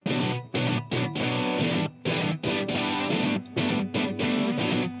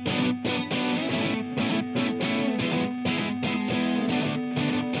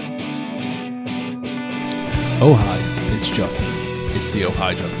Oh hi, it's Justin. It's the Oh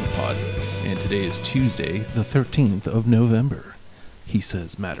hi Justin pod, and today is Tuesday, the 13th of November. He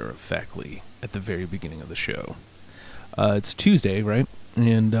says matter-of-factly at the very beginning of the show. It's Tuesday, right?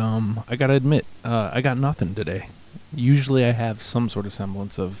 And I gotta admit, I got nothing today. Usually I have some sort of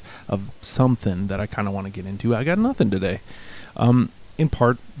semblance of something that I kind of want to get into. I got nothing today. In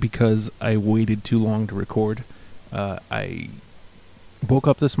part because I waited too long to record. I woke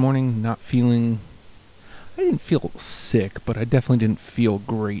up this morning not feeling... I didn't feel sick, but I definitely didn't feel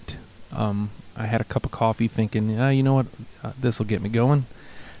great. I had a cup of coffee thinking, you know what, this will get me going.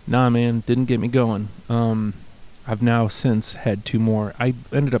 Nah, man, didn't get me going. I've now since had two more. I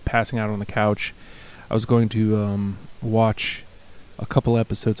ended up passing out on the couch. I was going to watch a couple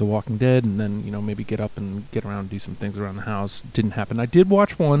episodes of Walking Dead and then, maybe get up and get around and do some things around the house. Didn't happen. I did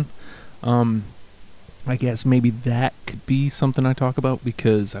watch one. I guess maybe that could be something I talk about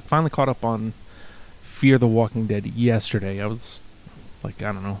because I finally caught up on Fear the Walking Dead yesterday. I was like,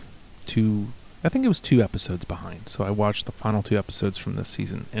 I don't know, I think it was 2 episodes behind. So I watched the final 2 episodes from this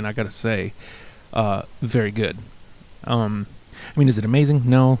season, and I gotta say, very good. Is it amazing?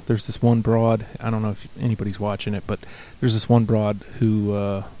 No. There's this one broad, I don't know if anybody's watching it, but there's this one broad who,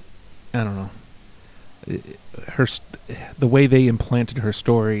 I don't know, the way they implanted her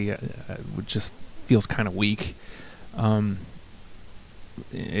story just feels kind of weak.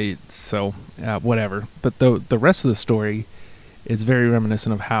 Whatever. But the rest of the story is very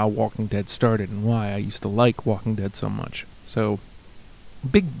reminiscent of how Walking Dead started and why I used to like Walking Dead so much. So,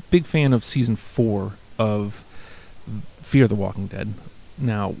 big fan of season 4 of Fear the Walking Dead.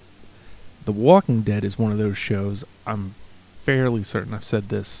 Now, The Walking Dead is one of those shows, I'm fairly certain I've said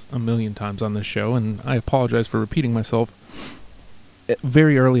this a million times on this show, and I apologize for repeating myself.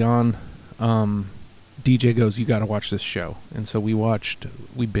 Very early on, DJ goes, you gotta watch this show. And so we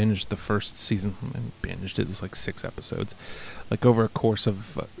binged the first season, it was like 6 episodes, like over a course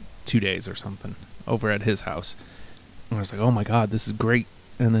of 2 days or something, over at his house. And I was like, oh my god, this is great.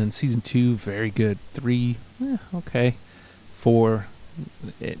 And then season 2, very good. 3, okay. 4,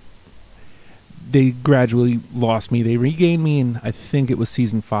 they gradually lost me. They regained me in, I think it was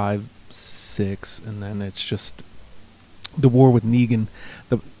season 5, 6, and then it's just the war with Negan.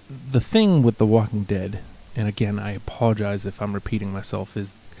 The thing with The Walking Dead, and again, I apologize if I'm repeating myself,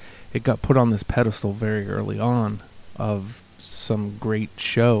 is it got put on this pedestal very early on of some great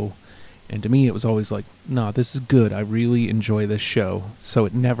show, and to me it was always like, nah, this is good, I really enjoy this show, so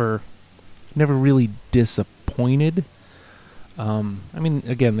it never really disappointed.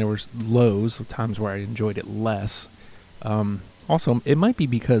 Again, there were lows, times where I enjoyed it less. Also, it might be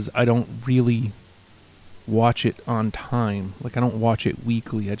because I don't really watch it on time. Like, I don't watch it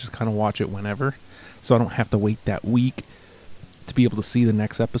weekly. I just kind of watch it whenever. So I don't have to wait that week to be able to see the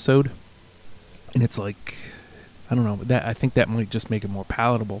next episode. And it's like, I don't know, I think that might just make it more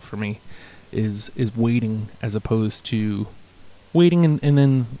palatable for me, is waiting as opposed to waiting and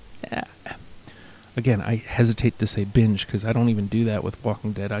then... Again, I hesitate to say binge because I don't even do that with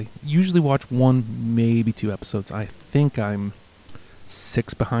Walking Dead. I usually watch 1, maybe 2 episodes. I think I'm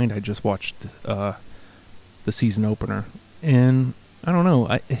 6 behind. I just watched the season opener, and I don't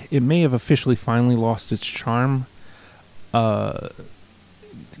know, it may have officially finally lost its charm because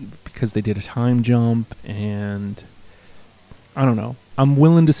they did a time jump, and I don't know, I'm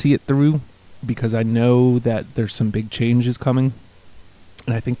willing to see it through because I know that there's some big changes coming,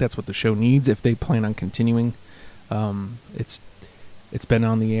 and I think that's what the show needs if they plan on continuing. It's been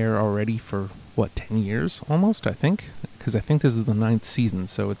on the air already for 10 years almost, I think, because I think this is the 9th season,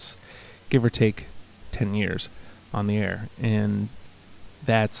 so it's give or take 10 years on the air, and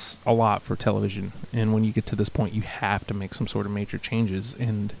that's a lot for television. And when you get to this point, you have to make some sort of major changes,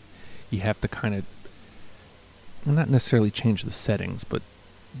 and you have to kind of, not necessarily change the settings, but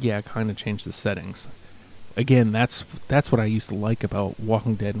kind of change the settings. Again, that's what I used to like about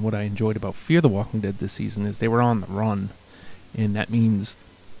Walking Dead, and what I enjoyed about Fear the Walking Dead this season is they were on the run, and that means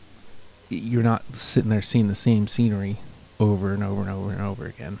you're not sitting there seeing the same scenery over and over and over and over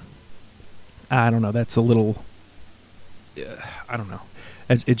again. I don't know, that's a little, I don't know.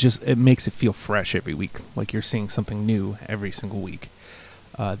 It makes it feel fresh every week, like you're seeing something new every single week.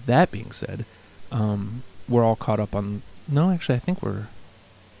 That being said, we're all caught up on, no, actually, I think we're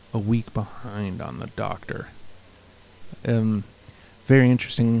a week behind on The Doctor. Very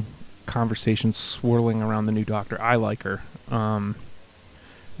interesting conversations swirling around the new Doctor. I like her.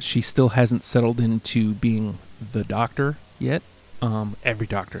 She still hasn't settled into being the Doctor yet. Every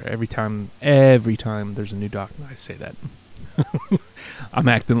time there's a new Doctor, I say that. I'm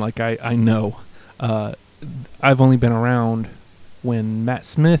acting like I know. I've only been around when Matt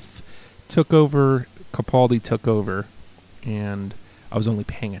Smith took over Capaldi took over, and I was only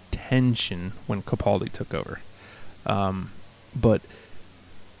paying attention when Capaldi took over. But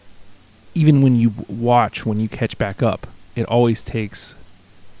even when you watch, when you catch back up, it always takes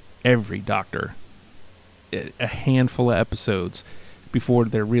every Doctor a handful of episodes before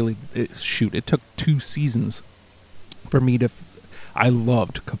they're really... It took 2 seasons for me to... I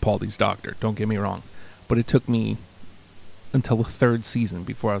loved Capaldi's Doctor, don't get me wrong. But it took me until the 3rd season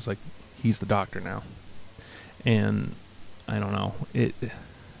before I was like, he's the Doctor now. And I don't know.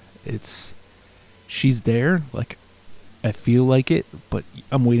 It's... She's there, like... I feel like it, but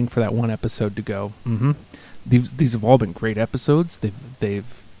I'm waiting for that one episode to go. These have all been great episodes.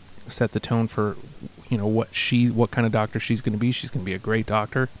 They've set the tone for, what kind of Doctor she's going to be. She's going to be a great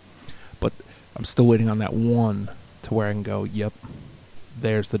Doctor, but I'm still waiting on that one to where I can go, yep,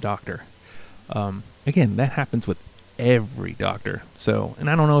 there's the Doctor. Again, that happens with every Doctor. So, and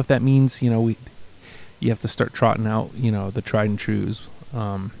I don't know if that means you have to start trotting out the tried and trues.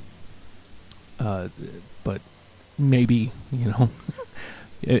 But maybe,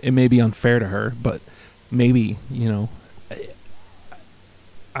 it may be unfair to her, but maybe,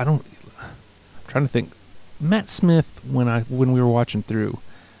 I'm trying to think. Matt Smith, when we were watching through,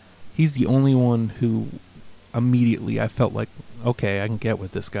 he's the only one who immediately I felt like, okay, I can get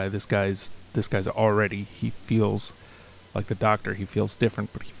with this guy. This guy's already, he feels like the Doctor. He feels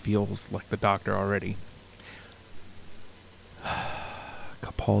different, but he feels like the Doctor already.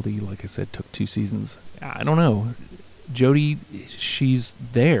 Capaldi, like I said, took 2 seasons. I don't know. Jodie, she's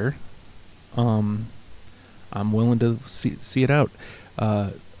there. I'm willing to see it out.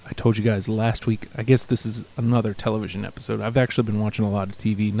 I told you guys last week, I guess this is another television episode. I've actually been watching a lot of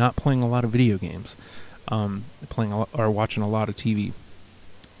TV, not playing a lot of video games. Watching a lot of TV,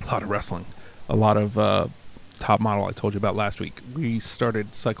 a lot of wrestling, a lot of Top Model I told you about last week. We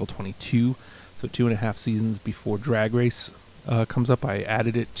started Cycle 22, so 2.5 seasons before Drag Race comes up. I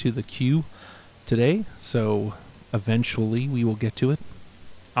added it to the queue today, so eventually we will get to it.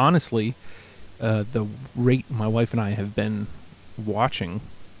 Honestly, the rate my wife and I have been watching,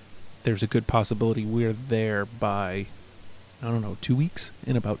 there's a good possibility we're there by, 2 weeks.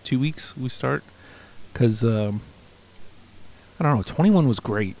 In about 2 weeks we start, because 21 was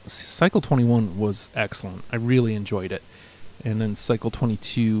great. Cycle 21 was excellent. I really enjoyed it. And then Cycle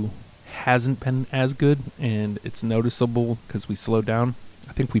 22 hasn't been as good, and it's noticeable because we slowed down.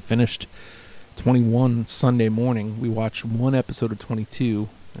 I think we finished 21 Sunday morning. We watched 1 episode of 22.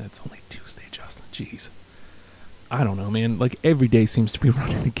 It's only Tuesday, Justin. Jeez. I don't know, man. Like, every day seems to be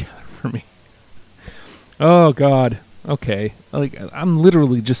running together for me. Oh, God. Okay. Like, I'm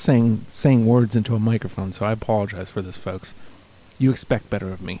literally just saying words into a microphone, so I apologize for this, folks. You expect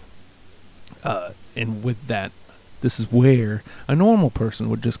better of me. And with that, this is where a normal person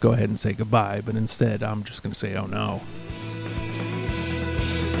would just go ahead and say goodbye, but instead I'm just going to say, oh no.